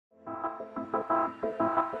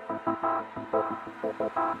Hi,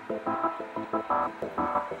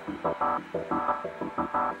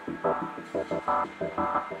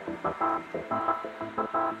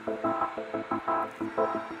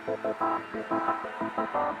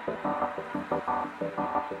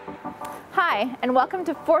 and welcome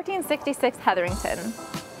to 1466 Heatherington.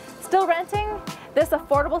 Still renting? This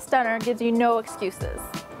affordable stunner gives you no excuses.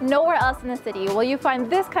 Nowhere else in the city will you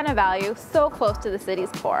find this kind of value so close to the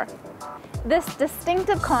city's core. This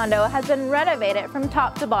distinctive condo has been renovated from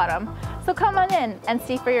top to bottom, so come on in and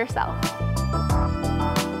see for yourself.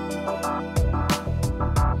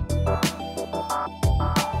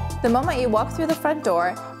 The moment you walk through the front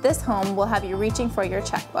door, this home will have you reaching for your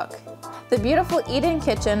checkbook. The beautiful eat-in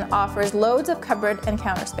kitchen offers loads of cupboard and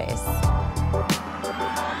counter space.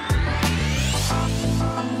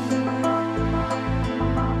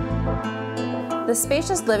 The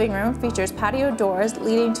spacious living room features patio doors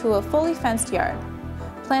leading to a fully fenced yard.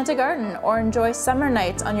 Plant a garden or enjoy summer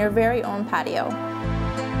nights on your very own patio.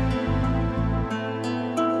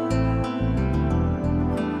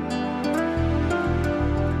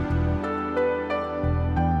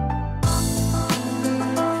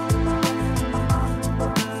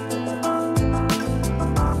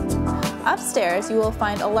 Upstairs, you will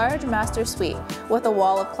find a large master suite with a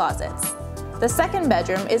wall of closets. The second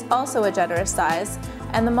bedroom is also a generous size,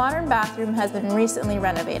 and the modern bathroom has been recently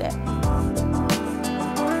renovated.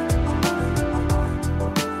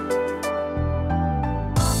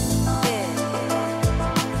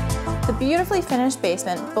 The beautifully finished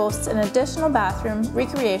basement boasts an additional bathroom,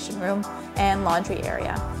 recreation room, and laundry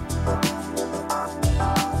area.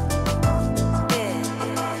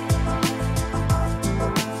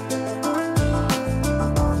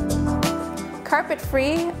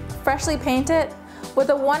 Carpet-free, freshly painted, with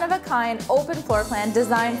a one-of-a-kind open floor plan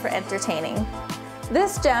designed for entertaining.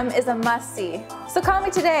 This gem is a must-see, so call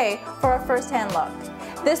me today for a first-hand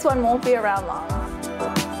look. This one won't be around long.